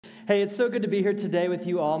Hey, it's so good to be here today with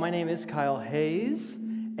you all. My name is Kyle Hayes,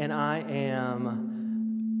 and I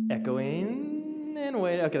am echoing and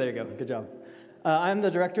waiting. Okay, there you go. Good job. I'm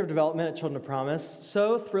the Director of Development at Children of Promise.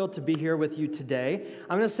 So thrilled to be here with you today.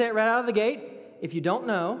 I'm going to say it right out of the gate. If you don't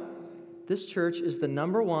know, this church is the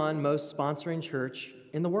 #1 most sponsoring church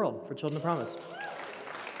in the world for Children of Promise.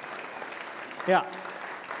 Yeah.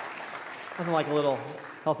 Nothing like a little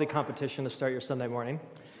healthy competition to start your Sunday morning.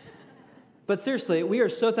 But seriously, we are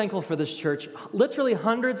so thankful for this church. Literally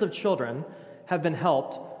hundreds of children have been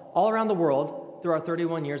helped all around the world through our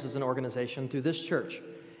 31 years as an organization through this church.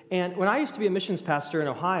 And when I used to be a missions pastor in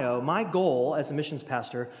Ohio, my goal as a missions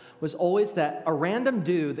pastor was always that a random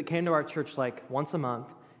dude that came to our church like once a month,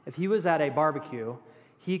 if he was at a barbecue,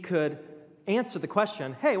 he could answer the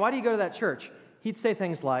question, hey, why do you go to that church? He'd say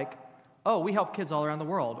things like, oh, we help kids all around the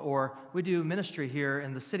world, or we do ministry here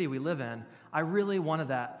in the city we live in. I really wanted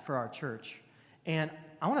that for our church. And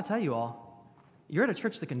I want to tell you all, you're at a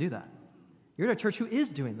church that can do that. You're at a church who is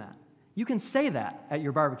doing that. You can say that at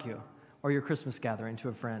your barbecue or your Christmas gathering to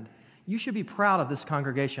a friend. You should be proud of this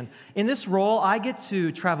congregation. In this role, I get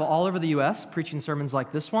to travel all over the U.S. preaching sermons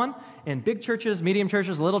like this one in big churches, medium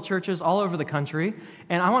churches, little churches, all over the country.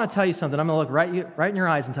 And I want to tell you something. I'm going to look right in your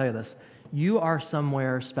eyes and tell you this. You are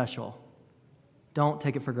somewhere special. Don't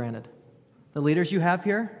take it for granted. The leaders you have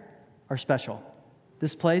here are special.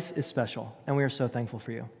 This place is special, and we are so thankful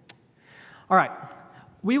for you. All right,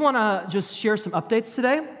 we want to just share some updates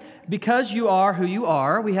today. Because you are who you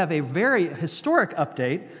are, we have a very historic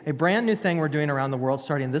update, a brand new thing we're doing around the world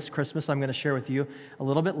starting this Christmas. I'm going to share with you a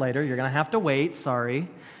little bit later. You're going to have to wait, sorry,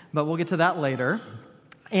 but we'll get to that later.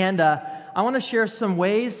 And I want to share some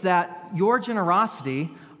ways that your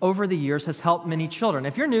generosity over the years has helped many children.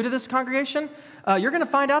 If you're new to this congregation, you're going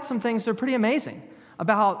to find out some things that are pretty amazing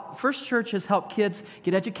about how First Church has helped kids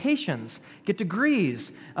get educations, get degrees,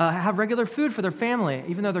 have regular food for their family,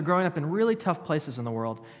 even though they're growing up in really tough places in the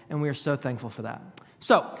world, and we are so thankful for that.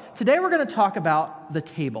 So, today we're going to talk about the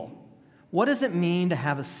table. What does it mean to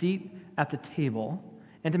have a seat at the table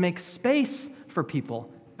and to make space for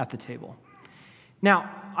people at the table? Now,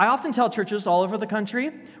 I often tell churches all over the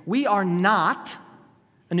country, we are not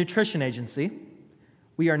a nutrition agency.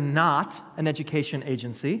 We are not an education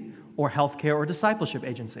agency or healthcare or discipleship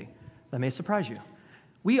agency. That may surprise you.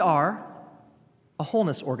 We are a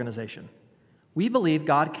wholeness organization. We believe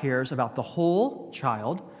God cares about the whole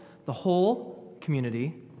child, the whole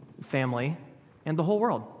community, family, and the whole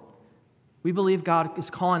world. We believe God is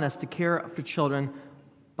calling us to care for children,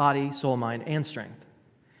 body, soul, mind, and strength.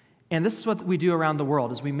 And this is what we do around the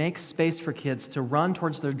world, is we make space for kids to run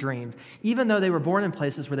towards their dreams, even though they were born in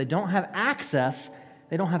places where they don't have access,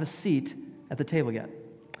 they don't have a seat at the table yet.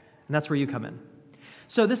 And that's where you come in.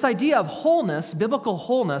 So this idea of wholeness, biblical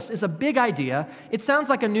wholeness, is a big idea. It sounds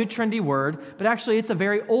like a new trendy word, but actually it's a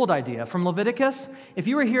very old idea. From Leviticus, if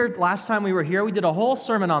you were here last time we were here, we did a whole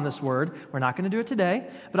sermon on this word. We're not going to do it today,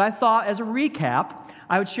 but I thought as a recap,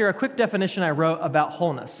 I would share a quick definition I wrote about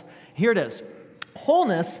wholeness. Here it is.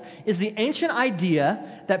 Wholeness is the ancient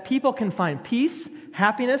idea that people can find peace,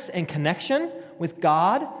 happiness, and connection with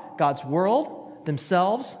God, God's world,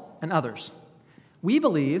 themselves, and others. We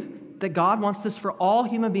believe that God wants this for all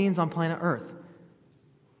human beings on planet Earth.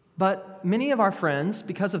 But many of our friends,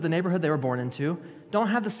 because of the neighborhood they were born into, don't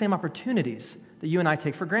have the same opportunities that you and I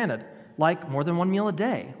take for granted, like more than one meal a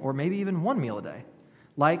day, or maybe even one meal a day,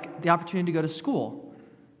 like the opportunity to go to school.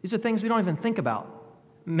 These are things we don't even think about.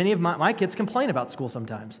 Many of my kids complain about school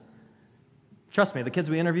sometimes. Trust me, the kids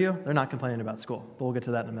we interview, they're not complaining about school, but we'll get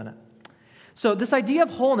to that in a minute. So this idea of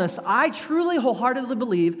wholeness, I truly wholeheartedly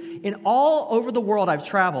believe in all over the world I've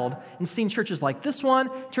traveled and seen churches like this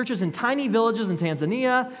one, churches in tiny villages in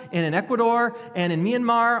Tanzania and in Ecuador and in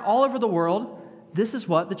Myanmar, all over the world. This is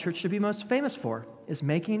what the church should be most famous for, is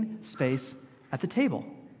making space at the table.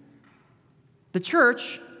 The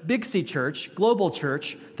church, Big C Church, global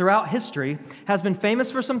church, throughout history, has been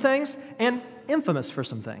famous for some things and infamous for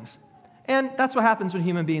some things. And that's what happens when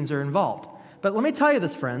human beings are involved. But let me tell you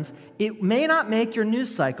this, friends, it may not make your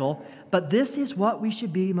news cycle, but this is what we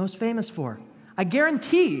should be most famous for. I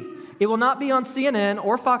guarantee it will not be on CNN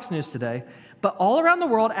or Fox News today, but all around the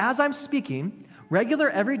world, as I'm speaking, regular,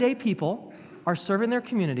 everyday people are serving their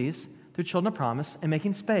communities through Children of Promise and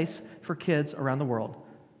making space for kids around the world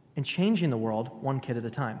and changing the world one kid at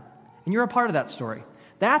a time. And you're a part of that story.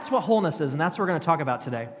 That's what wholeness is, and that's what we're going to talk about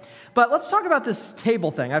today. But let's talk about this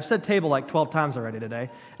table thing. I've said table like 12 times already today,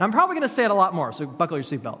 and I'm probably going to say it a lot more, so buckle your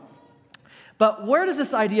seatbelt. But where does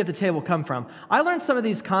this idea of the table come from? I learned some of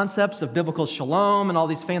these concepts of biblical shalom and all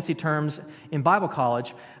these fancy terms in Bible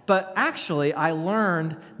college, but actually I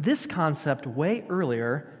learned this concept way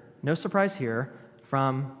earlier no surprise here,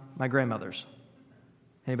 from my grandmother's.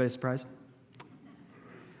 Anybody surprised?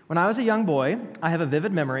 When I was a young boy, I have a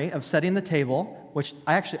vivid memory of setting the table, which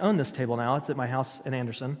I actually own this table now. It's at my house in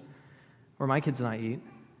Anderson, where my kids and I eat.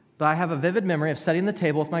 But I have a vivid memory of setting the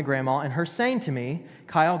table with my grandma and her saying to me,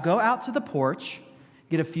 Kyle, go out to the porch,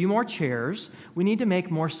 get a few more chairs. We need to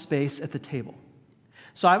make more space at the table.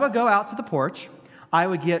 So I would go out to the porch. I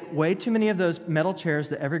would get way too many of those metal chairs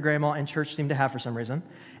that every grandma in church seemed to have for some reason.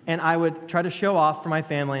 And I would try to show off for my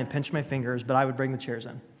family and pinch my fingers, but I would bring the chairs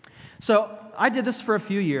in. So I did this for a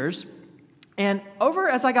few years. And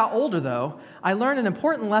as I got older, though, I learned an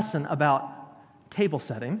important lesson about table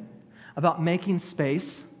setting, about making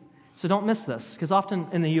space. So don't miss this, because often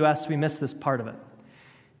in the U.S. we miss this part of it.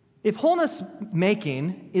 If wholeness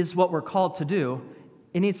making is what we're called to do,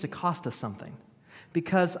 it needs to cost us something.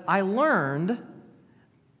 Because I learned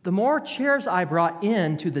the more chairs I brought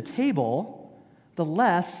in to the table, the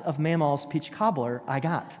less of Mamaw's peach cobbler I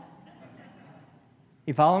got.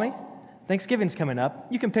 You follow me? Thanksgiving's coming up.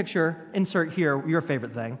 You can insert here your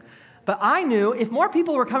favorite thing. But I knew if more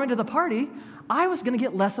people were coming to the party, I was going to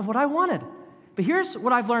get less of what I wanted. But here's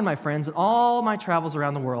what I've learned, my friends, in all my travels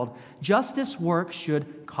around the world. Justice work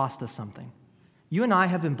should cost us something. You and I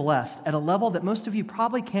have been blessed at a level that most of you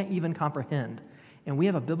probably can't even comprehend. And we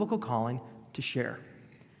have a biblical calling to share.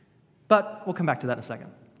 But we'll come back to that in a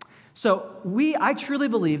second. So I truly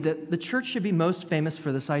believe that the church should be most famous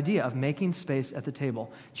for this idea of making space at the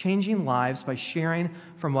table, changing lives by sharing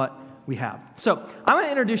from what we have. So I want to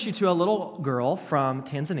introduce you to a little girl from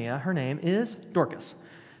Tanzania. Her name is Dorcas.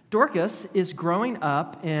 Dorcas is growing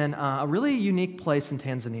up in a really unique place in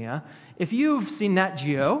Tanzania. If you've seen Nat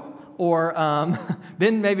Geo or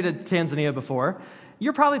been maybe to Tanzania before,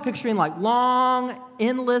 you're probably picturing like long,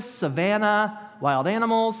 endless savanna, wild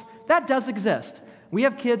animals. That does exist. We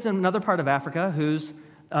have kids in another part of Africa whose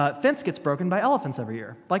fence gets broken by elephants every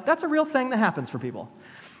year. Like, that's a real thing that happens for people.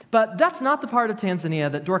 But that's not the part of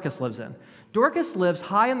Tanzania that Dorcas lives in. Dorcas lives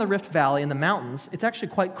high in the Rift Valley in the mountains. It's actually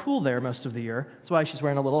quite cool there most of the year. That's why she's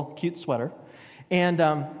wearing a little cute sweater. And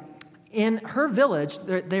in her village,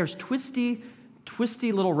 there's twisty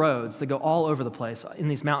little roads that go all over the place in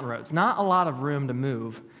these mountain roads. Not a lot of room to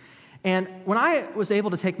move. And when I was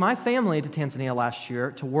able to take my family to Tanzania last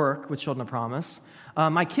year to work with Children of Promise,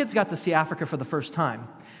 my kids got to see Africa for the first time.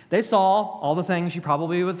 They saw all the things you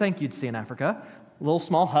probably would think you'd see in Africa. Little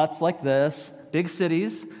small huts like this, big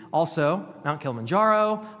cities, also Mount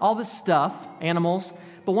Kilimanjaro, all this stuff, animals.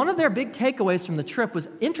 But one of their big takeaways from the trip was,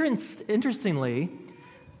 interestingly,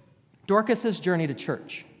 Dorcas's journey to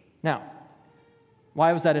church. Now,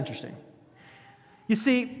 why was that interesting? You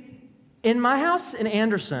see, in my house in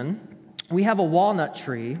Anderson, we have a walnut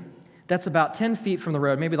tree that's about 10 feet from the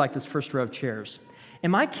road, maybe like this first row of chairs.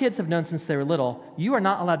 And my kids have known since they were little, you are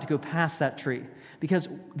not allowed to go past that tree because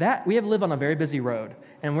we live on a very busy road,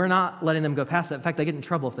 and we're not letting them go past it. In fact, they get in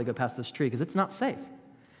trouble if they go past this tree because it's not safe.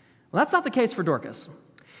 Well, that's not the case for Dorcas.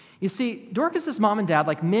 You see, Dorcas's mom and dad,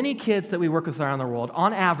 like many kids that we work with around the world,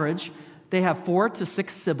 on average, they have 4 to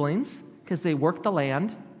 6 siblings because they work the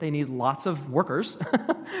land. They need lots of workers.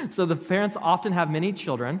 So the parents often have many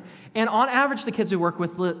children. And on average, the kids we work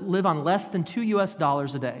with live on less than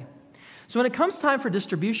 $2 a day. So when it comes time for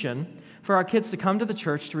distribution, for our kids to come to the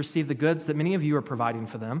church to receive the goods that many of you are providing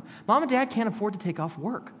for them, mom and dad can't afford to take off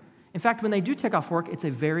work. In fact, when they do take off work, it's a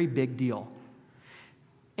very big deal.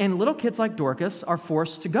 And little kids like Dorcas are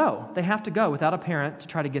forced to go. They have to go without a parent to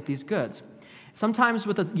try to get these goods. Sometimes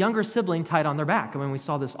with a younger sibling tied on their back. I mean, we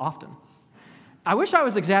saw this often. I wish I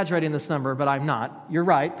was exaggerating this number, but I'm not. You're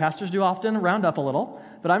right. Pastors do often round up a little,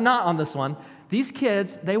 but I'm not on this one. These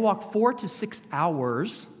kids, they walk 4 to 6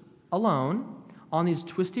 hours alone on these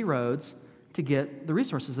twisty roads to get the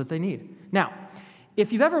resources that they need. Now,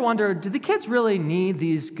 if you've ever wondered, do the kids really need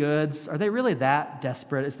these goods? Are they really that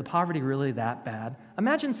desperate? Is the poverty really that bad?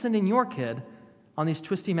 Imagine sending your kid on these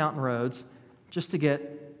twisty mountain roads just to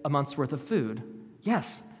get a month's worth of food.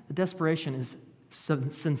 Yes, the desperation is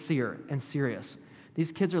sincere and serious.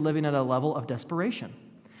 These kids are living at a level of desperation.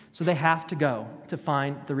 So they have to go to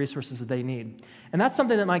find the resources that they need. And that's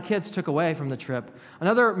something that my kids took away from the trip.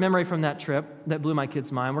 Another memory from that trip that blew my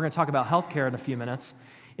kids' mind, we're going to talk about healthcare in a few minutes,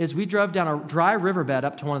 is we drove down a dry riverbed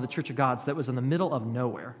up to one of the Church of Gods that was in the middle of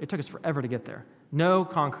nowhere. It took us forever to get there. No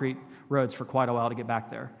concrete roads for quite a while to get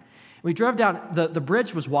back there. We drove down, the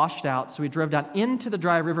bridge was washed out, so we drove down into the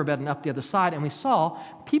dry riverbed and up the other side, and we saw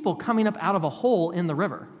people coming up out of a hole in the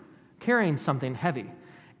river, carrying something heavy.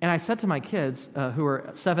 And I said to my kids, who were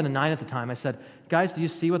 7 and 9 at the time, I said, guys, do you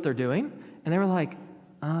see what they're doing? And they were like,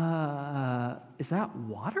 is that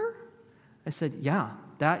water? I said, yeah,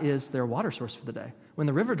 that is their water source for the day. when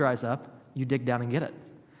the river dries up, you dig down and get it.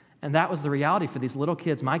 And that was the reality for these little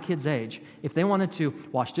kids, my kids' age. If they wanted to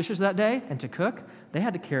wash dishes that day and to cook, they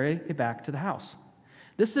had to carry it back to the house.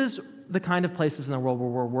 This is the kind of places in the world where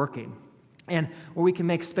we're working and where we can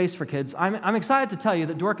make space for kids. I'm excited to tell you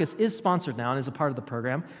that Dorcas is sponsored now and is a part of the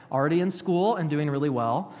program, already in school and doing really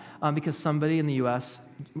well, because somebody in the U.S.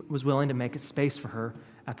 was willing to make a space for her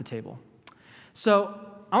at the table. So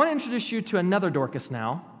I want to introduce you to another Dorcas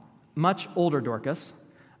now, much older Dorcas,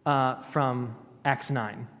 from Acts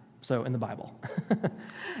 9, so in the Bible.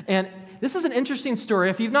 And this is an interesting story.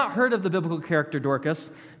 If you've not heard of the biblical character Dorcas,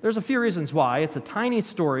 there's a few reasons why. It's a tiny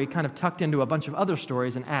story kind of tucked into a bunch of other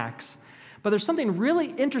stories in Acts. But there's something really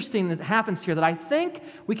interesting that happens here that I think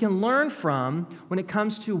we can learn from when it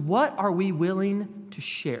comes to what are we willing to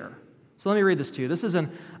share. So let me read this to you. This is in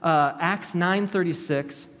Acts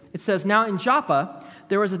 9:36. It says, "Now in Joppa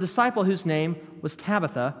there was a disciple whose name was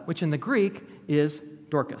Tabitha, which in the Greek is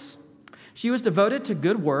Dorcas. She was devoted to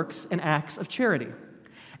good works and acts of charity.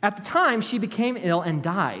 At the time she became ill and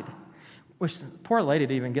died." Which, poor lady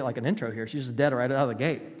didn't even get like an intro here. She's just dead right out of the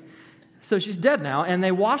gate. So she's dead now, and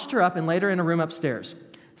they washed her up and laid her in a room upstairs.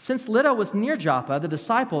 Since Lydda was near Joppa, the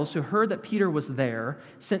disciples who heard that Peter was there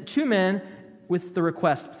sent 2 men with the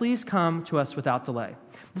request, "Please come to us without delay."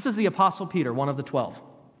 This is the Apostle Peter, one of the 12.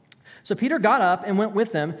 So Peter got up and went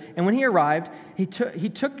with them, and when he arrived, they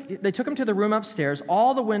took him to the room upstairs.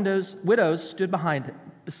 All the widows stood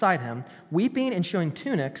beside him, weeping and showing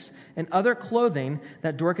tunics and other clothing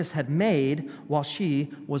that Dorcas had made while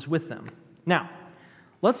she was with them. Now,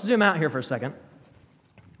 let's zoom out here for a second.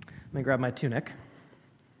 Let me grab my tunic.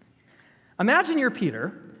 Imagine you're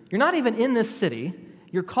Peter. You're not even in this city.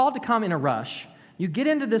 You're called to come in a rush. You get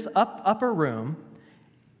into this upper room,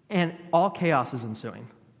 and all chaos is ensuing.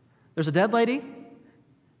 There's a dead lady.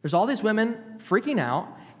 There's all these women freaking out,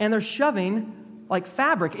 and they're shoving like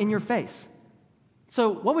fabric in your face. So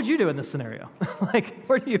what would you do in this scenario? Like,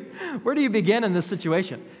 where do you begin in this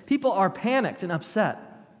situation? People are panicked and upset.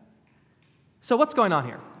 So what's going on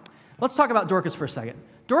here? Let's talk about Dorcas for a second.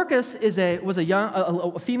 Dorcas was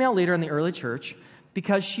a female leader in the early church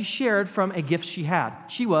because she shared from a gift she had.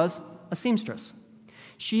 She was a seamstress.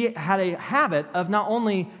 She had a habit of not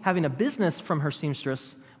only having a business from her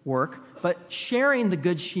seamstress work, but sharing the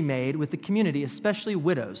goods she made with the community, especially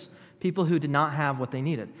widows, people who did not have what they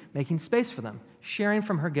needed, making space for them, sharing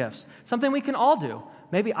from her gifts. Something we can all do.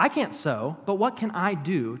 Maybe I can't sew, but what can I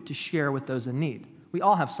do to share with those in need? We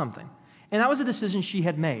all have something. And that was a decision she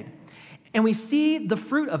had made. And we see the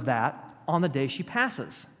fruit of that on the day she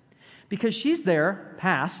passes. Because she's there,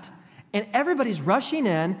 passed, and everybody's rushing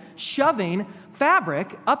in, shoving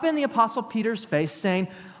fabric up in the Apostle Peter's face, saying,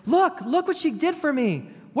 look what she did for me.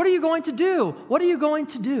 What are you going to do? What are you going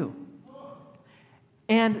to do?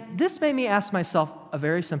 And this made me ask myself a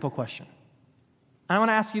very simple question. I want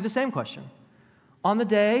to ask you the same question. On the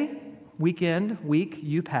day, week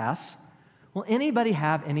you pass, will anybody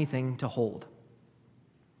have anything to hold?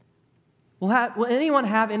 Will anyone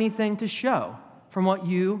have anything to show from what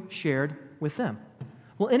you shared with them?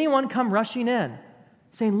 Will anyone come rushing in,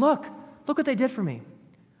 saying, look what they did for me?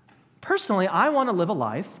 Personally, I want to live a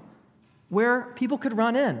life where people could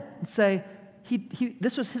run in and say,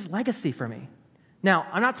 this was his legacy for me. Now,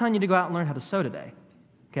 I'm not telling you to go out and learn how to sew today,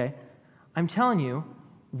 okay? I'm telling you,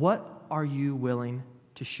 what are you willing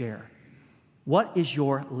to share? What is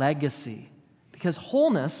your legacy? Because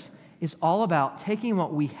wholeness is all about taking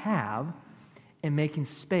what we have and making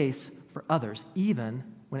space for others, even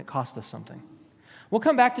when it costs us something. We'll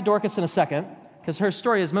come back to Dorcas in a second, because her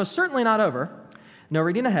story is most certainly not over. No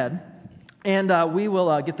reading ahead. And we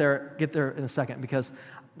will get there in a second, because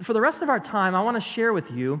for the rest of our time, I want to share with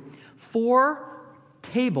you 4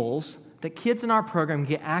 tables that kids in our program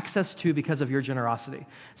get access to because of your generosity.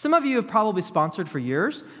 Some of you have probably sponsored for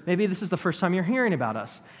years. Maybe this is the first time you're hearing about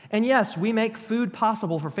us. And yes, we make food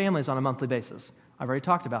possible for families on a monthly basis. I've already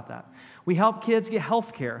talked about that. We help kids get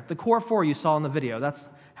health care. The Core 4 you saw in the video, that's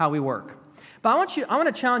how we work. But I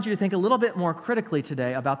want to challenge you to think a little bit more critically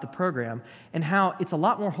today about the program and how it's a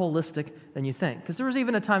lot more holistic than you think. Because there was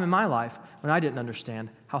even a time in my life when I didn't understand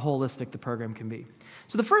how holistic the program can be.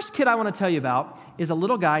 So the first kid I want to tell you about is a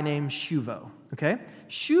little guy named Shuvo. Okay?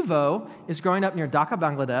 Shuvo is growing up near Dhaka,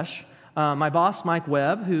 Bangladesh. My boss, Mike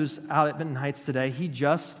Webb, who's out at Benton Heights today, he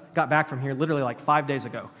just got back from here literally like 5 days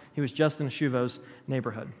ago. He was just in Shuvo's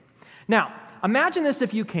neighborhood. Now, imagine this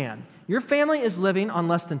if you can. Your family is living on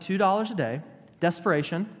less than $2 a day,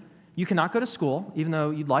 desperation. You cannot go to school, even though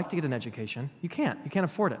you'd like to get an education. You can't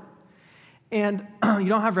afford it. And you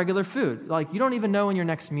don't have regular food. Like, you don't even know when your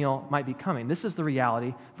next meal might be coming. This is the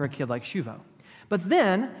reality for a kid like Shuvo. But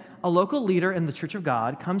then, a local leader in the Church of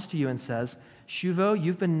God comes to you and says, Shuvo,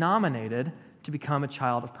 you've been nominated to become a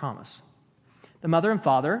child of promise. The mother and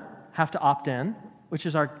father have to opt in, which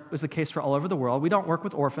is the case for all over the world. We don't work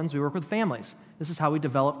with orphans, we work with families. This is how we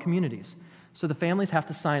develop communities. So the families have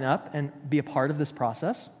to sign up and be a part of this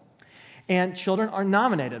process. And children are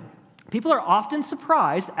nominated. People are often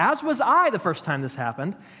surprised, as was I the first time this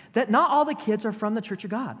happened, that not all the kids are from the Church of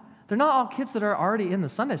God. They're not all kids that are already in the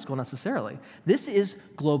Sunday school necessarily. This is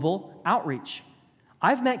global outreach.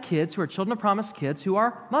 I've met kids who are Children of Promise kids who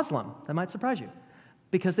are Muslim. That might surprise you,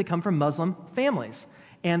 because they come from Muslim families.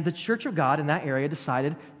 And the Church of God in that area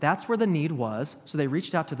decided that's where the need was, so they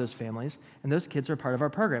reached out to those families, and those kids are part of our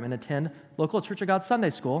program and attend local Church of God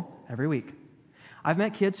Sunday school every week. I've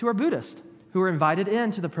met kids who are Buddhist, who were invited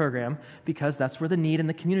into the program because that's where the need in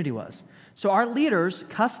the community was. So our leaders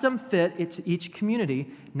custom fit it to each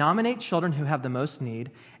community, nominate children who have the most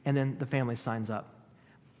need, and then the family signs up.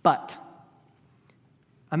 But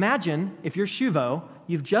imagine if you're Shuvo,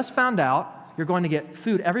 you've just found out you're going to get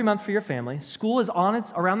food every month for your family, school is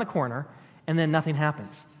around the corner, and then nothing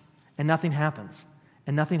happens, and nothing happens,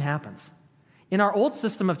 and nothing happens. In our old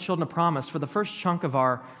system of Children of Promise, for the first chunk of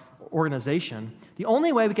our organization, the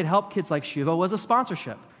only way we could help kids like Shuvo was a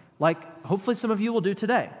sponsorship, like hopefully some of you will do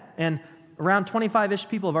today, and around 25-ish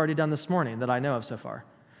people have already done this morning that I know of so far,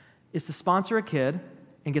 is to sponsor a kid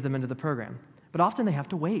and get them into the program. But often they have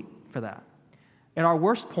to wait for that. At our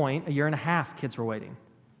worst point, 1.5 years, kids were waiting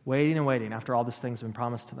and waiting after all these things have been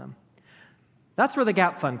promised to them. That's where the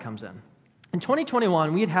Gap Fund comes in. In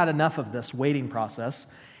 2021, we had enough of this waiting process,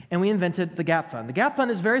 and we invented the Gap Fund. The Gap Fund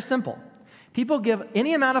is very simple. People give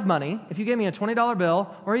any amount of money. If you gave me a $20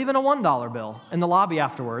 bill or even a $1 bill in the lobby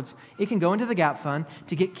afterwards, it can go into the Gap Fund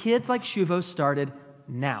to get kids like Shuvo started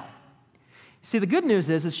now. See, the good news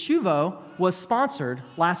is Shuvo was sponsored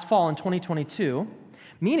last fall in 2022,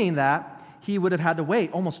 meaning that he would have had to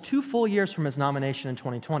wait almost 2 full years from his nomination in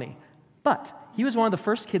 2020. But he was one of the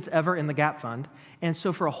first kids ever in the Gap Fund, and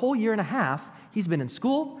so for a whole 1.5 years, he's been in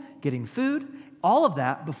school, getting food, all of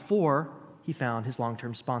that before he found his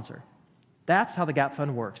long-term sponsor. That's how the Gap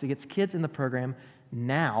Fund works. It gets kids in the program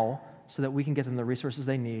now so that we can get them the resources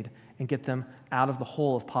they need and get them out of the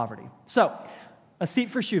hole of poverty. So, a seat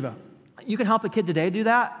for Shuvo. You can help a kid today do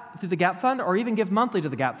that through the Gap Fund, or even give monthly to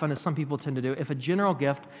the Gap Fund, as some people tend to do, if a general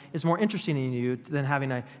gift is more interesting to you than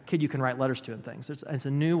having a kid you can write letters to and things. It's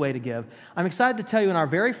a new way to give. I'm excited to tell you, in our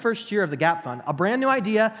very first year of the Gap Fund, a brand new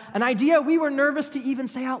idea, an idea we were nervous to even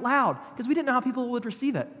say out loud because we didn't know how people would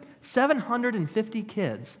receive it. 750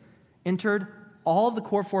 kids entered all of the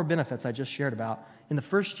core 4 benefits I just shared about in the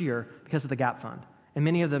first year because of the Gap Fund. And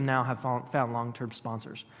many of them now have found long-term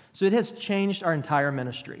sponsors. So it has changed our entire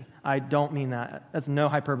ministry. I don't mean that. That's no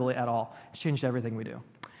hyperbole at all. It's changed everything we do.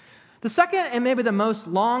 The second, and maybe the most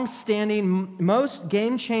long-standing, most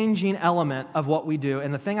game-changing element of what we do,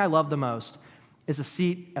 and the thing I love the most, is a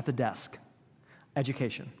seat at the desk: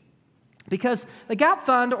 education. Because the Gap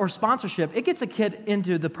Fund or sponsorship, it gets a kid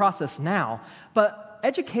into the process now, but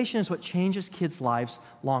education is what changes kids' lives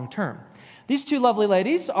long-term. These 2 lovely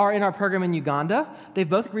ladies are in our program in Uganda. They've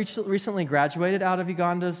both recently graduated out of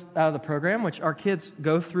the program, which our kids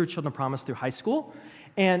go through Children of Promise through high school.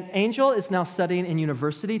 And Angel is now studying in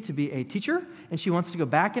university to be a teacher, and she wants to go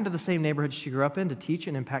back into the same neighborhood she grew up in to teach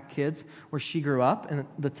and impact kids where she grew up in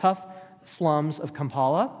the tough slums of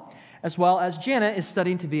Kampala. As well as Janet is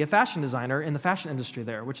studying to be a fashion designer in the fashion industry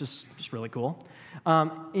there, which is just really cool.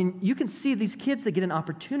 And you can see these kids that get an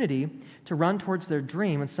opportunity to run towards their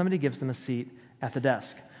dream, and somebody gives them a seat at the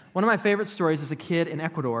desk. One of my favorite stories is a kid in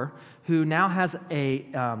Ecuador who now has a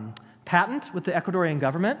patent with the Ecuadorian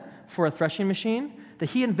government for a threshing machine that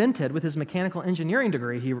he invented with his mechanical engineering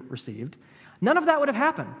degree he received. None of that would have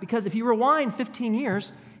happened because if you rewind 15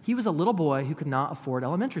 years, he was a little boy who could not afford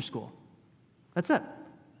elementary school. That's it.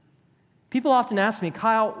 People often ask me,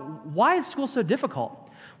 Kyle, why is school so difficult?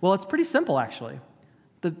 Well, it's pretty simple, actually.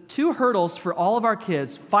 The 2 hurdles for all of our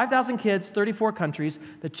kids, 5,000 kids, 34 countries,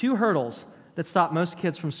 the 2 hurdles that stop most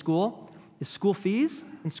kids from school is school fees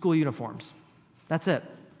and school uniforms. That's it.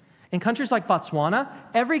 In countries like Botswana,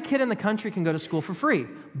 every kid in the country can go to school for free,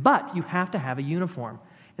 but you have to have a uniform.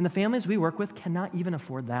 And the families we work with cannot even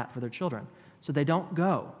afford that for their children, so they don't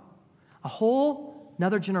go. A whole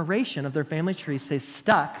another generation of their family tree stays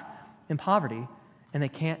stuck in poverty, and they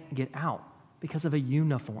can't get out because of a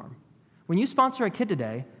uniform. When you sponsor a kid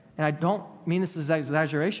today, and I don't mean this as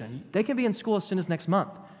exaggeration, they can be in school as soon as next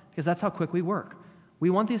month because that's how quick we work. We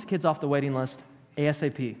want these kids off the waiting list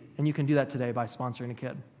ASAP, and you can do that today by sponsoring a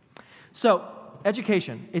kid. So,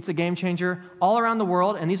 education, it's a game changer all around the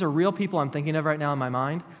world, and these are real people I'm thinking of right now in my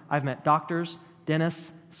mind. I've met doctors,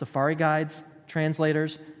 dentists, safari guides,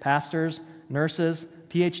 translators, pastors, nurses,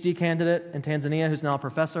 PhD candidate in Tanzania who's now a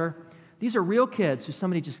professor. These are real kids who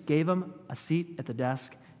somebody just gave them a seat at the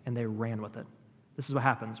desk and they ran with it. This is what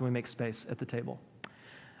happens when we make space at the table.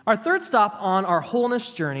 Our third stop on our wholeness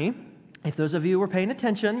journey, if those of you who are paying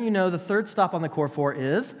attention, you know the third stop on the Core 4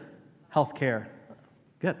 is healthcare.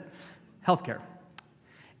 Good. Healthcare.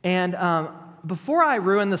 And before I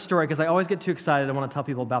ruin the story, because I always get too excited, I want to tell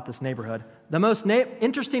people about this neighborhood. The most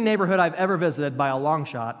interesting neighborhood I've ever visited by a long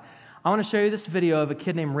shot. I want to show you this video of a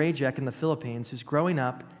kid named Rajek in the Philippines who's growing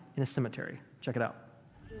up in a cemetery. Check it out.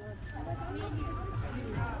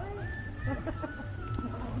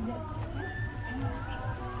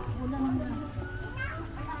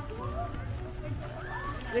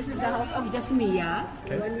 This is the house of Jasmia,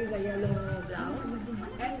 Okay. the one with the yellow blouse.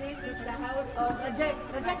 And this is the house of Rajek.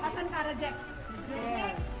 Rajek, asan ka, Rajek?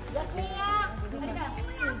 There. Jasmia!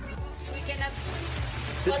 We cannot...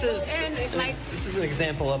 This is an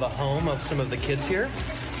example of a home of some of the kids here,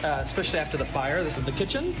 especially after the fire. This is the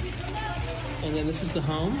kitchen, and then this is the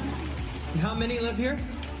home. And how many live here?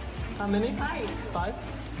 How many? 5. 5?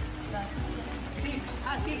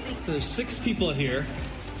 6. So there's 6 people here,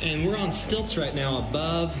 and we're on stilts right now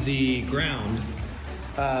above the ground,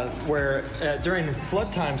 where during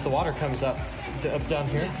flood times the water comes up down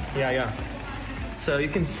here. Yeah. So you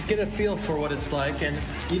can get a feel for what it's like, and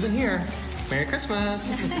even here, Merry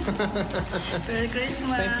Christmas. Merry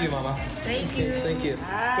Christmas. Thank you, Mama. Thank you. Thank you. Go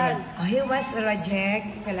ahead. He was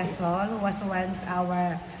Rajek Pelasol, who was once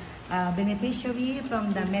our beneficiary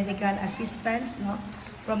from the medical assistance, no,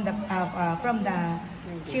 from the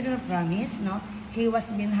Children of Promise, no. He was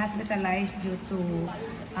being hospitalized due to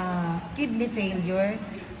kidney failure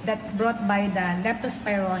that brought by the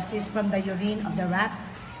leptospirosis from the urine of the rat,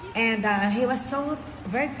 and he was so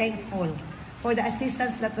very thankful for the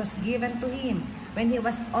assistance that was given to him when he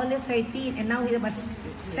was only 13, and now he was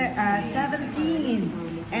 17,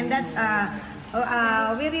 and that's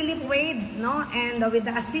we really prayed, no, and with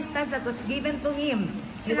the assistance that was given to him,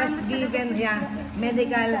 he was given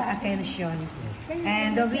medical attention,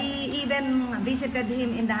 and we even visited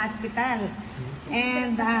him in the hospital,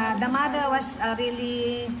 and the mother was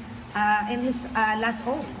really in his last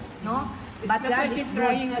hope, no. But God is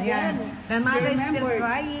crying again. The mother is still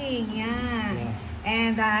crying,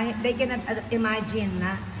 and they cannot imagine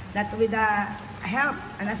that with the help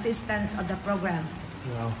and assistance of the program,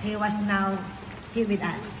 he was now here with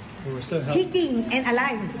us, We're so happy. kicking and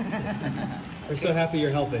alive. We're so happy you're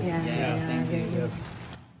healthy. Thank you. Yes.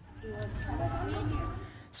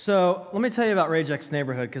 So let me tell you about Rajek's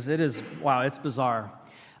neighborhood, because it's bizarre.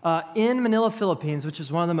 In Manila, Philippines, which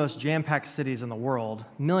is one of the most jam-packed cities in the world,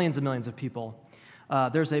 millions and millions of people,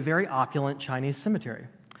 there's a very opulent Chinese cemetery.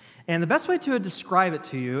 And the best way to describe it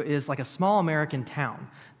to you is like a small American town.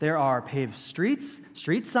 There are paved streets,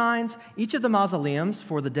 street signs. Each of the mausoleums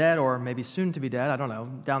for the dead, or maybe soon to be dead, I don't know,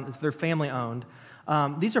 if they're family owned,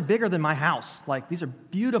 these are bigger than my house. Like, these are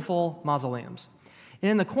beautiful mausoleums. And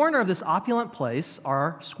in the corner of this opulent place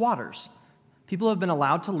are squatters. People who have been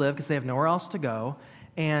allowed to live because they have nowhere else to go.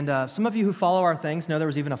 And some of you who follow our things know there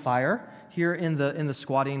was even a fire here in the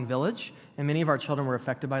squatting village, and many of our children were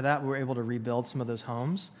affected by that. We were able to rebuild some of those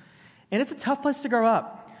homes. And it's a tough place to grow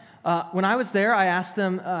up. When I was there, I asked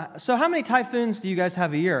them, so how many typhoons do you guys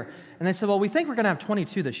have a year? And they said, well, we think we're going to have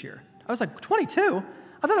 22 this year. I was like, 22?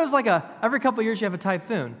 I thought it was like every couple of years you have a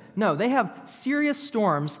typhoon. No, they have serious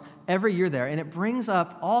storms every year there, and it brings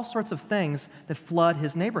up all sorts of things that flood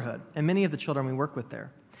his neighborhood and many of the children we work with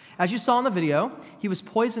there. As you saw in the video, he was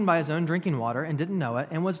poisoned by his own drinking water and didn't know it,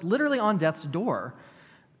 and was literally on death's door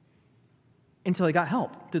until he got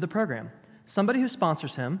help through the program. Somebody who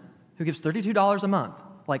sponsors him, who gives $32 a month,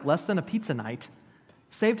 like less than a pizza night,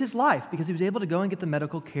 saved his life because he was able to go and get the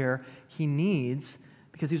medical care he needs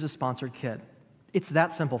because he was a sponsored kid. It's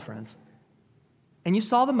that simple, friends. And you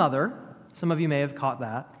saw the mother. Some of you may have caught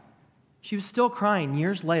that. She was still crying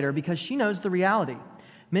years later because she knows the reality.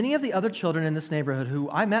 Many of the other children in this neighborhood who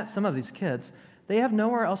I met, some of these kids, they have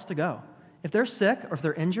nowhere else to go. If they're sick or if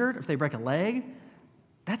they're injured or if they break a leg,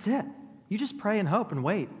 that's it. You just pray and hope and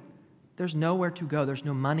wait. There's nowhere to go. There's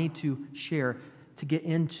no money to share to get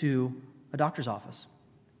into a doctor's office.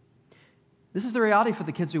 This is the reality for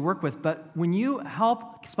the kids we work with, but when you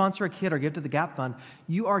help sponsor a kid or give to the Gap Fund,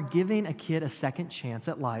 you are giving a kid a second chance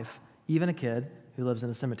at life, even a kid who lives in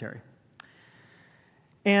a cemetery.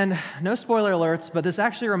 And no spoiler alerts, but this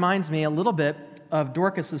actually reminds me a little bit of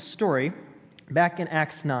Dorcas' story back in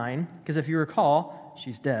Acts 9, because if you recall,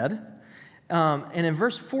 she's dead. And in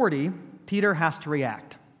verse 40, Peter has to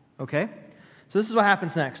react, okay? So this is what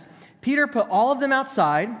happens next. Peter put all of them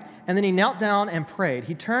outside and then he knelt down and prayed.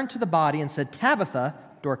 He turned to the body and said, "Tabitha,"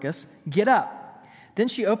 Dorcas, "get up." Then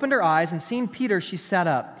she opened her eyes, and seeing Peter, she sat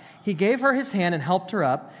up. He gave her his hand and helped her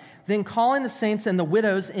up. Then calling the saints and the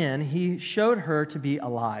widows in, he showed her to be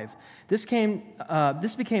alive. This became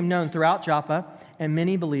known throughout Joppa, and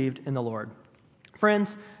many believed in the Lord.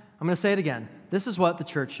 Friends, I'm going to say it again. This is what the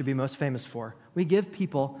church should be most famous for. We give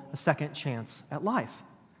people a second chance at life.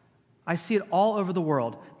 I see it all over the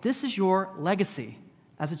world. This is your legacy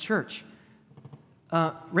as a church.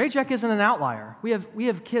 Rayjack isn't an outlier. We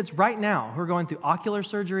have kids right now who are going through ocular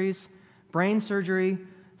surgeries, brain surgery,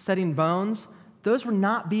 setting bones. Those would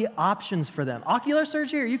not be options for them. Ocular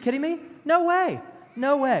surgery? Are you kidding me? No way.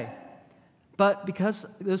 No way. But because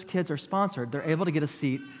those kids are sponsored, they're able to get a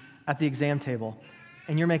seat at the exam table,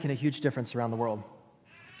 and you're making a huge difference around the world.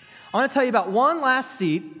 I want to tell you about one last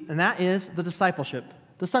seat, and that is the discipleship,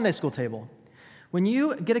 the Sunday school table. When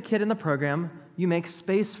you get a kid in the program, you make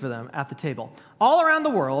space for them at the table. All around the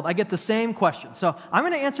world, I get the same question. So I'm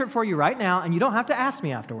going to answer it for you right now, and you don't have to ask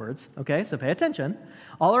me afterwards, okay? So pay attention.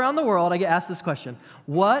 All around the world, I get asked this question: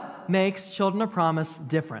 what makes Children of Promise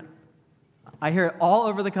different? I hear it all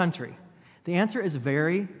over the country. The answer is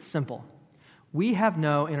very simple. We have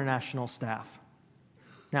no international staff.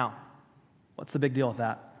 Now, what's the big deal with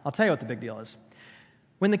that? I'll tell you what the big deal is.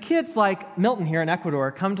 When the kids like Milton here in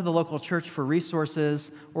Ecuador come to the local church for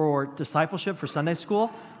resources or discipleship for Sunday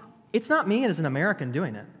school, it's not me as an American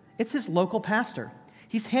doing it. It's his local pastor.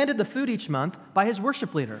 He's handed the food each month by his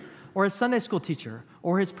worship leader or his Sunday school teacher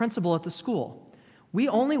or his principal at the school. We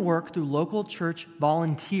only work through local church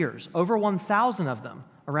volunteers, over 1,000 of them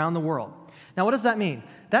around the world. Now, what does that mean?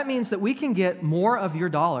 That means that we can get more of your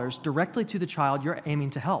dollars directly to the child you're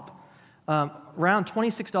aiming to help. Around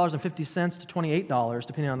 $26.50 to $28,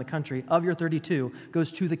 depending on the country, of your 32 goes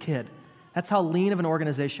to the kid. That's how lean of an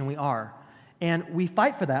organization we are. And we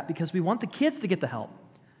fight for that because we want the kids to get the help,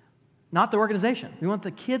 not the organization. We want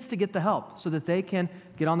the kids to get the help so that they can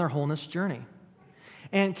get on their wholeness journey.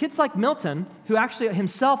 And kids like Milton, who actually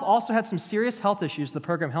himself also had some serious health issues the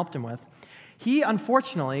program helped him with, he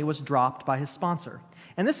unfortunately was dropped by his sponsor.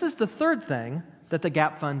 And this is the third thing that the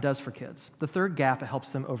GAP Fund does for kids. The third gap it helps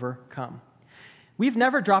them overcome. We've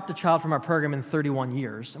never dropped a child from our program in 31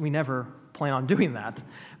 years, and we never plan on doing that.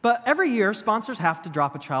 But every year, sponsors have to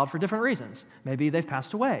drop a child for different reasons. Maybe they've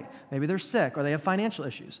passed away, maybe they're sick, or they have financial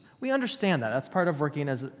issues. We understand that. That's part of working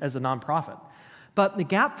as a nonprofit. But the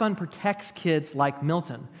GAP Fund protects kids like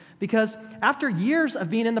Milton because after years of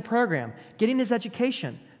being in the program, getting his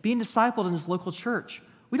education, being discipled in his local church,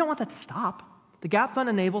 we don't want that to stop. The GAP Fund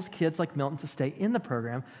enables kids like Milton to stay in the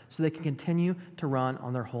program so they can continue to run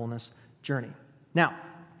on their wholeness journey. Now,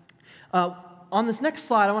 on this next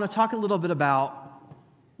slide, I want to talk a little bit about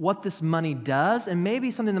what this money does and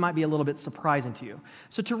maybe something that might be a little bit surprising to you.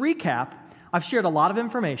 So to recap, I've shared a lot of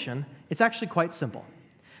information. It's actually quite simple.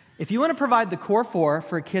 If you want to provide the core four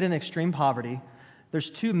for a kid in extreme poverty, there's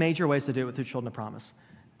two major ways to do it with your Children of Promise.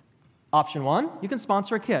 Option one, you can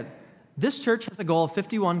sponsor a kid. This church has a goal of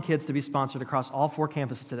 51 kids to be sponsored across all 4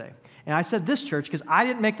 campuses today. And I said this church because I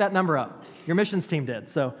didn't make that number up. Your missions team did.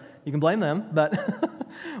 So you can blame them, but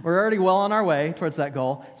we're already well on our way towards that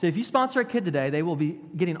goal. So if you sponsor a kid today, they will be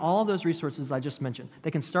getting all of those resources I just mentioned.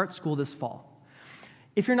 They can start school this fall.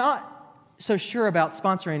 If you're not so sure about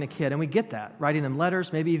sponsoring a kid, and we get that, writing them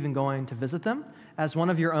letters, maybe even going to visit them, as one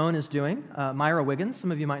of your own is doing, Myra Wiggins,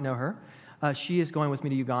 some of you might know her. She is going with me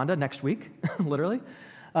to Uganda next week, literally.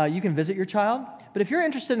 You can visit your child. But if you're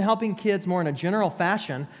interested in helping kids more in a general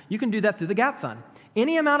fashion, you can do that through the GAP Fund.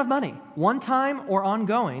 Any amount of money, one time or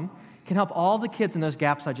ongoing, can help all the kids in those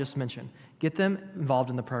gaps I just mentioned. Get them involved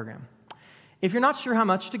in the program. If you're not sure how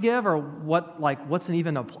much to give or what's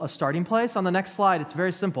even a starting place, on the next slide, it's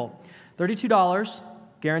very simple. $32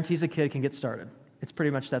 guarantees a kid can get started. It's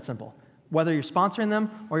pretty much that simple. Whether you're sponsoring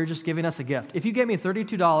them or you're just giving us a gift. If you gave me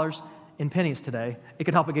 $32 in pennies today, it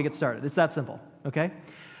could help a kid get started. It's that simple, okay?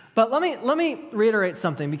 But let me reiterate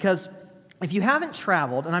something, because if you haven't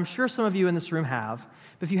traveled, and I'm sure some of you in this room have,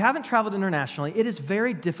 but if you haven't traveled internationally, it is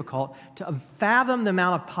very difficult to fathom the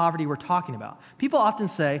amount of poverty we're talking about. People often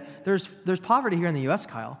say, there's poverty here in the U.S.,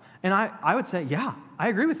 Kyle. And I would say, yeah, I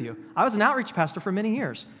agree with you. I was an outreach pastor for many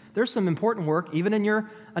years. There's some important work, even in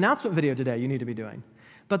your announcement video today, you need to be doing.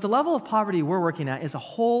 But the level of poverty we're working at is a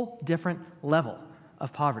whole different level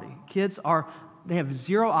of poverty. Kids they have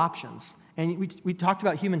zero options. And we talked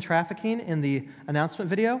about human trafficking in the announcement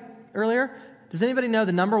video earlier. Does anybody know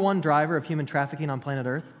the number one driver of human trafficking on planet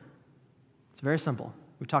Earth? It's very simple.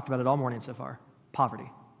 We've talked about it all morning so far. Poverty.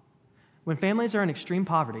 When families are in extreme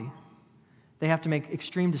poverty, they have to make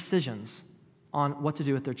extreme decisions on what to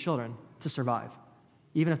do with their children to survive.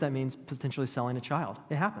 even if that means potentially selling a child.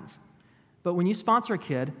 It happens. But when you sponsor a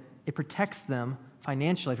kid, it protects them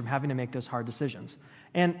financially from having to make those hard decisions.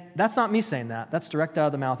 And that's not me saying that. That's direct out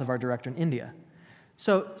of the mouth of our director in India.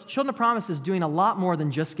 So Children of Promise is doing a lot more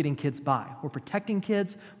than just getting kids by. We're protecting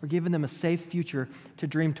kids. We're giving them a safe future to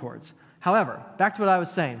dream towards. However, back to what I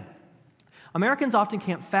was saying. Americans often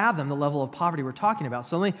can't fathom the level of poverty we're talking about.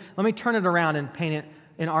 So let me turn it around and paint it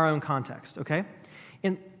in our own context, okay?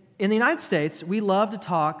 In the United States, we love to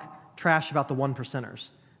talk trash about the one percenters.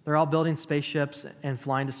 They're all building spaceships and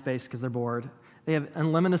flying to space because they're bored. They have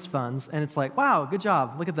unlimited funds, and it's like, wow, good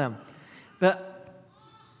job, look at them. But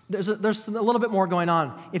there's a little bit more going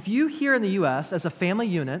on. If you here in the U.S., as a family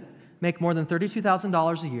unit, make more than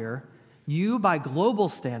 $32,000 a year, you, by global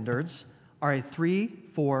standards, are a 3,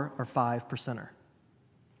 4, or 5 percenter.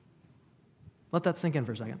 Let that sink in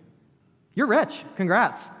for a second. You're rich.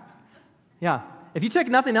 Congrats. Yeah. If you took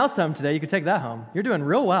nothing else home today, you could take that home. You're doing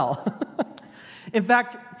real well. In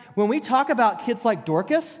fact, when we talk about kids like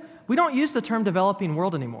Dorcas, we don't use the term developing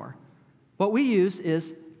world anymore. What we use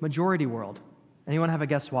is majority world. Anyone have a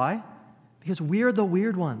guess why? Because we're the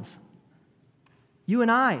weird ones. You and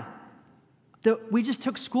I. That we just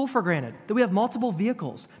took school for granted, that we have multiple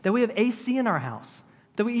vehicles, that we have AC in our house,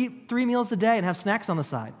 that we eat 3 meals a day and have snacks on the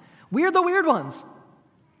side. We're the weird ones.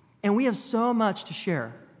 And we have so much to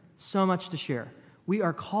share, so much to share. We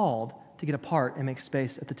are called to get a part and make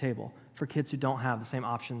space at the table for kids who don't have the same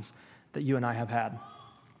options that you and I have had.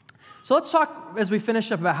 So let's talk, as we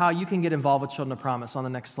finish up, about how you can get involved with Children of Promise on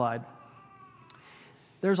the next slide.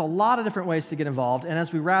 There's a lot of different ways to get involved, and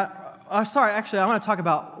as we wrap... I want to talk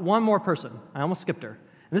about one more person. I almost skipped her.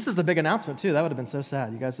 And this is the big announcement, too. That would have been so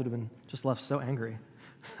sad. You guys would have been just left so angry.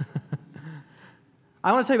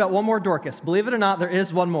 I want to tell you about one more Dorcas. Believe it or not, there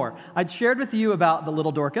is one more. I'd shared with you about the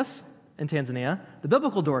little Dorcas in Tanzania, the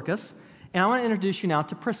biblical Dorcas, and I want to introduce you now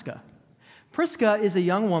to Priska. Priska is a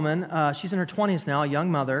young woman. She's in her 20s now, a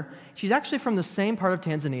young mother. She's actually from the same part of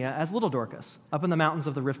Tanzania as little Dorcas, up in the mountains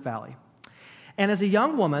of the Rift Valley. And as a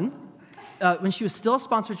young woman, when she was still a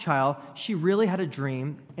sponsored child, she really had a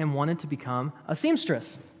dream and wanted to become a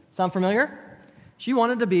seamstress. Sound familiar? She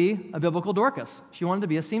wanted to be a biblical Dorcas. She wanted to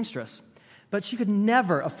be a seamstress. But she could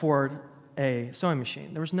never afford a sewing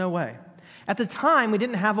machine. There was no way. At the time, we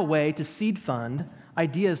didn't have a way to seed fund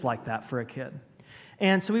ideas like that for a kid.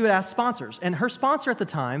 And so we would ask sponsors. And her sponsor at the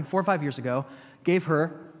time, 4 or 5 years ago, gave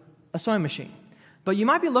her a sewing machine. But you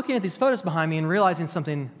might be looking at these photos behind me and realizing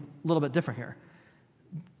something a little bit different here.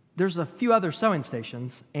 There's a few other sewing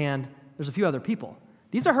stations, and there's a few other people.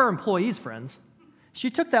 These are her employees, friends. She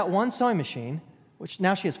took that one sewing machine, which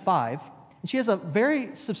now she has 5, and she has a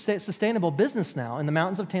very sustainable business now in the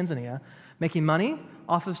mountains of Tanzania, making money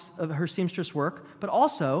off of her seamstress work, but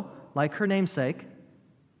also, like her namesake,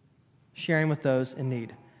 sharing with those in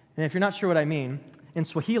need. And if you're not sure what I mean, in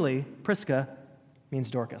Swahili, Priska means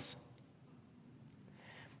Dorcas.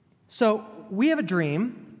 So we have a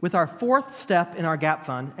dream with our 4th step in our Gap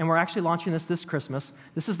Fund, and we're actually launching this Christmas.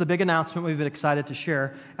 This is the big announcement we've been excited to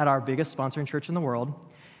share at our biggest sponsoring church in the world.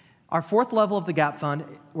 Our 4th level of the Gap Fund,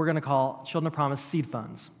 we're going to call Children of Promise Seed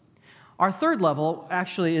Funds. Our 3rd level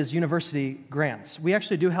actually is university grants. We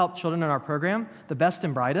actually do help children in our program, the best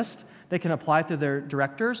and brightest. They can apply through their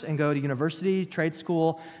directors and go to university, trade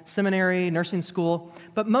school, seminary, nursing school.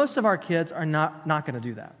 But most of our kids are not going to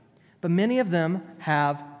do that. But many of them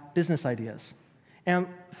have business ideas. And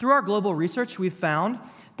through our global research, we've found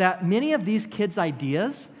that many of these kids'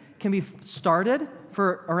 ideas can be started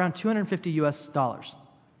for around $250 US.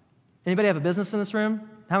 Anybody have a business in this room?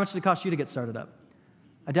 How much did it cost you to get started up?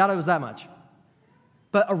 I doubt it was that much.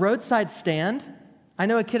 But a roadside stand, I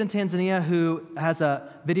know a kid in Tanzania who has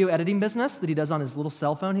a video editing business that he does on his little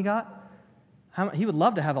cell phone he got. He would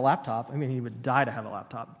love to have a laptop. I mean, he would die to have a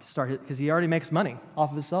laptop to start it because he already makes money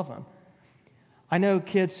off of his cell phone. I know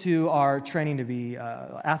kids who are training to be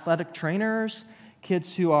athletic trainers,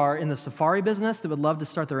 kids who are in the safari business that would love to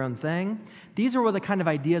start their own thing. These are the kind of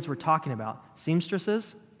ideas we're talking about.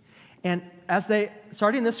 Seamstresses. And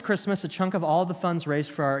starting this Christmas, a chunk of all the funds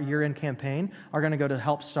raised for our year-end campaign are going to go to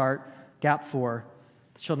help start Gap 4,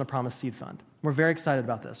 the Children of Promise Seed Fund. We're very excited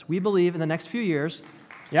about this. We believe in the next few years,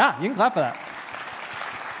 yeah, you can clap for that.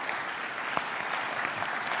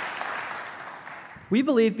 We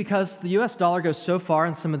believe because the U.S. dollar goes so far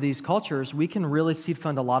in some of these cultures, we can really seed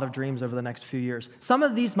fund a lot of dreams over the next few years. Some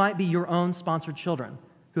of these might be your own sponsored children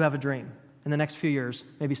who have a dream in the next few years,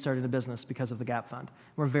 maybe starting a business because of the Gap Fund.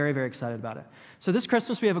 We're very, very excited about it. So this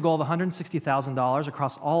Christmas, we have a goal of $160,000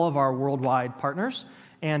 across all of our worldwide partners,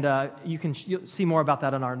 and you'll see more about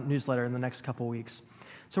that in our newsletter in the next couple weeks.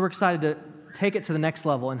 So we're excited to take it to the next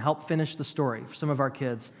level and help finish the story for some of our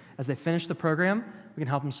kids. As they finish the program, we can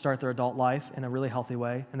help them start their adult life in a really healthy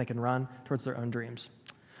way, and they can run towards their own dreams.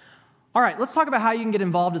 All right, let's talk about how you can get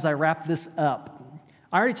involved as I wrap this up.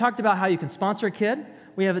 I already talked about how you can sponsor a kid.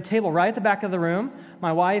 We have a table right at the back of the room.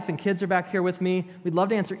 My wife and kids are back here with me. We'd love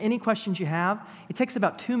to answer any questions you have. It takes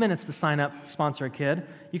about 2 minutes to sign up, sponsor a kid.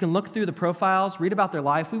 You can look through the profiles, read about their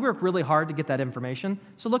life. We work really hard to get that information,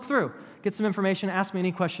 so look through. Get some information, ask me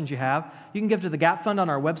any questions you have. You can give to the Gap Fund on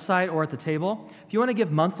our website or at the table. If you want to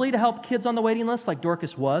give monthly to help kids on the waiting list, like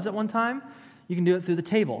Dorcas was at one time, you can do it through the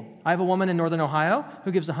table. I have a woman in Northern Ohio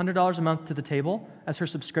who gives $100 a month to the table as her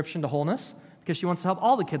subscription to Wholeness, because she wants to help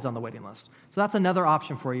all the kids on the waiting list. So that's another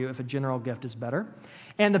option for you if a general gift is better.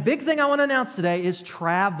 And the big thing I want to announce today is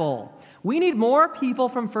travel. We need more people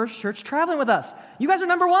from First Church traveling with us. You guys are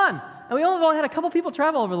number one, and we only had a couple people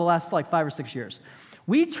travel over the last 5 or 6 years.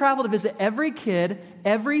 We travel to visit every kid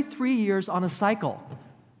every 3 years on a cycle.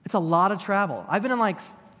 It's a lot of travel. I've been in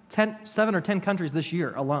 7 or 10 countries this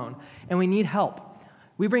year alone, and we need help.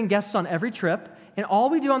 We bring guests on every trip, and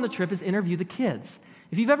all we do on the trip is interview the kids.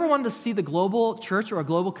 If you've ever wanted to see the global church or a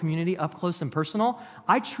global community up close and personal,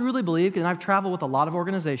 I truly believe, and I've traveled with a lot of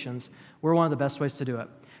organizations, we're one of the best ways to do it.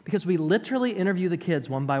 Because we literally interview the kids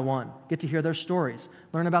one by one, get to hear their stories,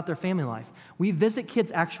 learn about their family life. We visit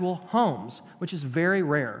kids' actual homes, which is very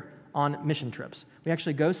rare on mission trips. We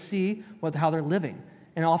actually go see how they're living,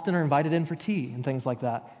 and often are invited in for tea and things like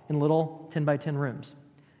that in little 10 by 10 rooms.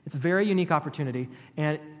 It's a very unique opportunity,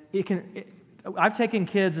 and I've taken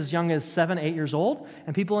kids as young as 7, 8 years old,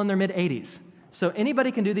 and people in their mid-80s. So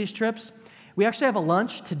anybody can do these trips. We actually have a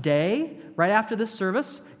lunch today, right after this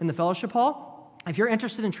service, in the fellowship hall. If you're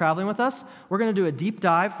interested in traveling with us, we're going to do a deep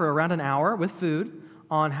dive for around an hour with food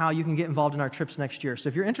on how you can get involved in our trips next year. So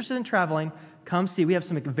if you're interested in traveling, come see. We have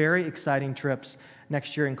some very exciting trips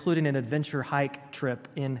next year, including an adventure hike trip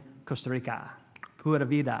in Costa Rica. Pura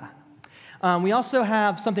vida. We also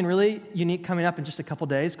have something really unique coming up in just a couple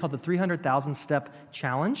days called the 300,000 Step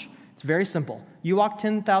Challenge. It's very simple. You walk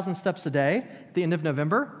 10,000 steps a day. At the end of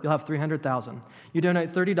November, you'll have 300,000. You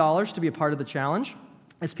donate $30 to be a part of the challenge,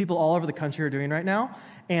 as people all over the country are doing right now.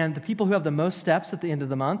 And the people who have the most steps at the end of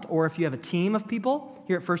the month, or if you have a team of people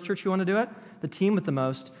here at First Church who want to do it, the team with the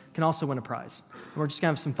most can also win a prize. And we're just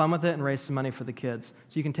going to have some fun with it and raise some money for the kids.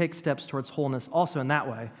 So you can take steps towards wholeness also in that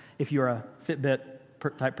way if you're a Fitbit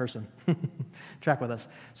type person. Track with us.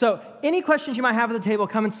 So any questions you might have at the table,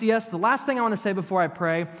 come and see us. The last thing I want to say before I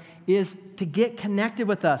pray is to get connected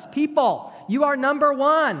with us. People, you are number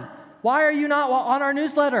one. Why are you not on our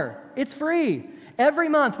newsletter? It's free. Every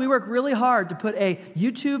month, we work really hard to put a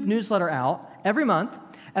YouTube newsletter out every month,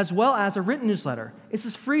 as well as a written newsletter. This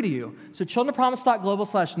is free to you. So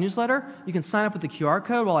childrenofpromise.global/newsletter, you can sign up with the QR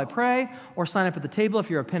code while I pray, or sign up at the table if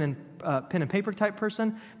you're a pen and paper type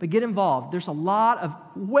person, but get involved. There's a lot of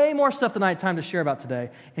way more stuff than I had time to share about today,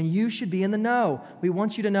 and you should be in the know. We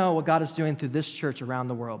want you to know what God is doing through this church around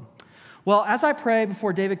the world. Well, as I pray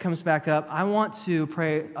before David comes back up, I want to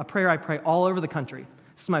pray a prayer I pray all over the country.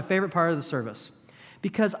 This is my favorite part of the service,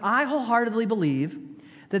 because I wholeheartedly believe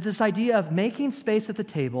that this idea of making space at the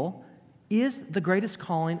table is the greatest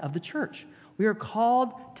calling of the church. We are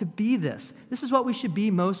called to be this. This is what we should be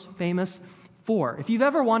most famous for. If you've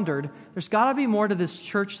ever wondered, there's got to be more to this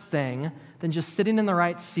church thing than just sitting in the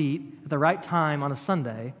right seat at the right time on a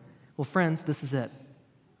Sunday. Well, friends, this is it.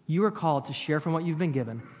 You are called to share from what you've been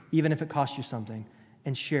given, even if it costs you something,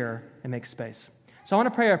 and share and make space. So I want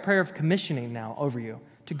to pray a prayer of commissioning now over you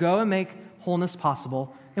to go and make wholeness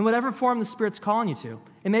possible in whatever form the Spirit's calling you to.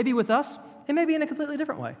 It may be with us, it may be in a completely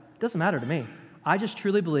different way. It doesn't matter to me. I just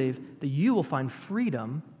truly believe that you will find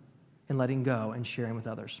freedom in letting go and sharing with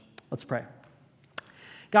others. Let's pray.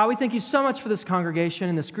 God, we thank you so much for this congregation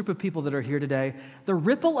and this group of people that are here today. The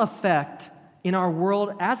ripple effect in our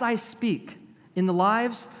world as I speak, in the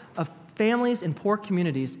lives of families in poor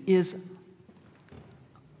communities, is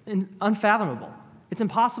unfathomable. It's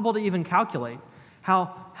impossible to even calculate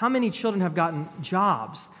how many children have gotten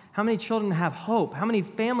jobs, how many children have hope, how many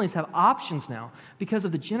families have options now because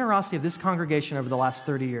of the generosity of this congregation over the last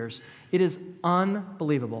 30 years. It is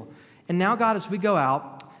unbelievable. And now, God, as we go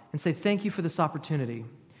out and say thank you for this opportunity,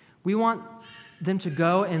 we want them to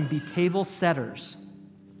go and be table setters,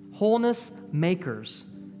 wholeness makers,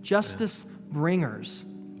 justice bringers.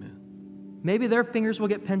 Maybe their fingers will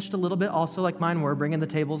get pinched a little bit also, like mine were, bringing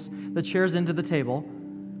the chairs into the table,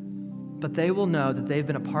 but they will know that they've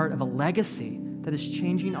been a part of a legacy that is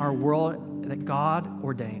changing our world that God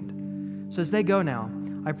ordained. So as they go now,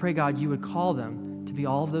 I pray, God, you would call them to be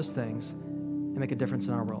all of those things and make a difference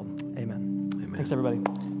in our world. Amen. Amen. Thanks, everybody.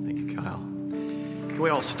 Thank you, Kyle. Come Can we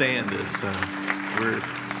all stand as we're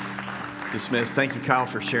dismissed? Thank you, Kyle,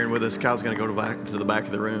 for sharing with us. Kyle's going to go back to the back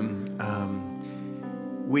of the room.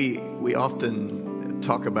 We often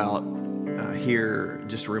talk about here,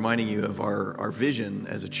 just reminding you of our vision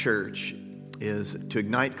as a church is to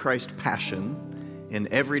ignite Christ's passion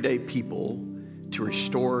in everyday people to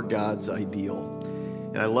restore God's ideal.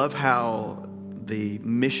 And I love how the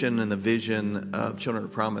mission and the vision of Children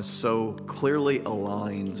of Promise so clearly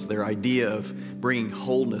aligns their idea of bringing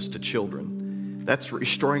wholeness to children. That's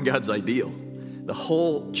restoring God's ideal. The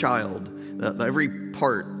whole child, every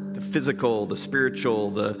part, the physical, the spiritual,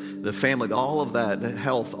 the family, all of that, the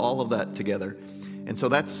health, all of that together. And so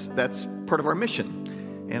that's part of our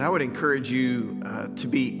mission. And I would encourage you to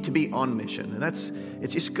be on mission. And it's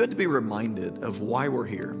just good to be reminded of why we're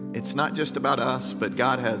here. It's not just about us, but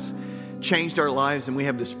God has changed our lives, and we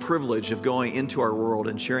have this privilege of going into our world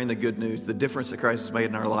and sharing the good news, the difference that Christ has made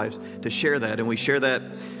in our lives, to share that. And we share that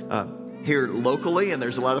here locally, and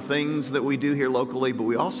there's a lot of things that we do here locally, but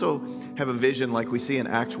we also have a vision like we see in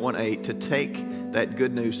Acts 1:8 to take that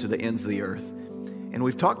good news to the ends of the earth. And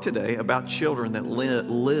we've talked today about children that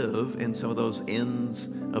live in some of those ends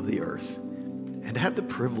of the earth and to have the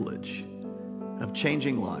privilege of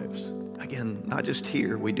changing lives. Again, not just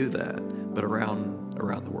here, we do that, but around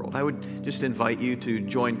the world. I would just invite you to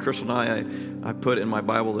join Crystal and I put in my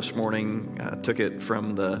Bible this morning, took it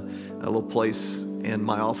from a little place in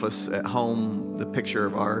my office at home, the picture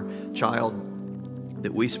of our child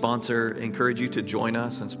that we sponsor. Encourage you to join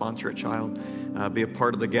us and sponsor a child, be a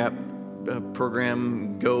part of the GAP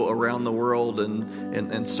program, go around the world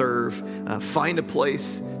and serve. Find a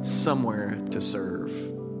place somewhere to serve.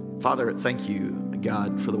 Father, thank you,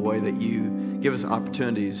 God, for the way that you give us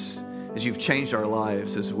opportunities as you've changed our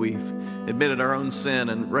lives, as we've admitted our own sin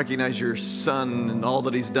and recognized your Son and all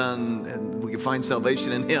that he's done, and we can find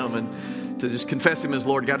salvation in him, and to just confess him as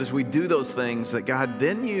Lord. God, as we do those things, that God,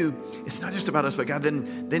 then it's not just about us, but God,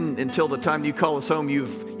 then until the time you call us home,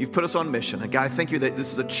 you've put us on mission. And God, I thank you that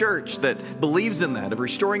this is a church that believes in that, of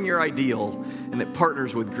restoring your ideal, and that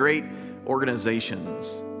partners with great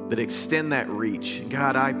organizations that extend that reach. And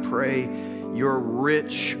God, I pray your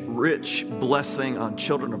rich blessing on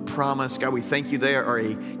Children of Promise. God, we thank you they are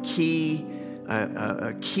a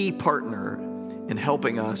key partner in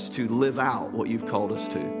helping us to live out what you've called us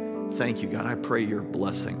to. Thank you, God. I pray your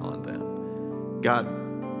blessing on them. God,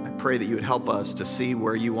 I pray that you would help us to see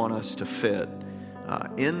where you want us to fit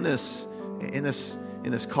in this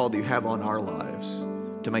call that you have on our lives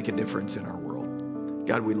to make a difference in our world.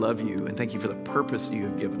 God, we love you and thank you for the purpose you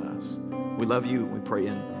have given us. We love you. We pray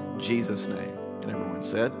in Jesus' name. And everyone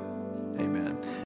said, amen.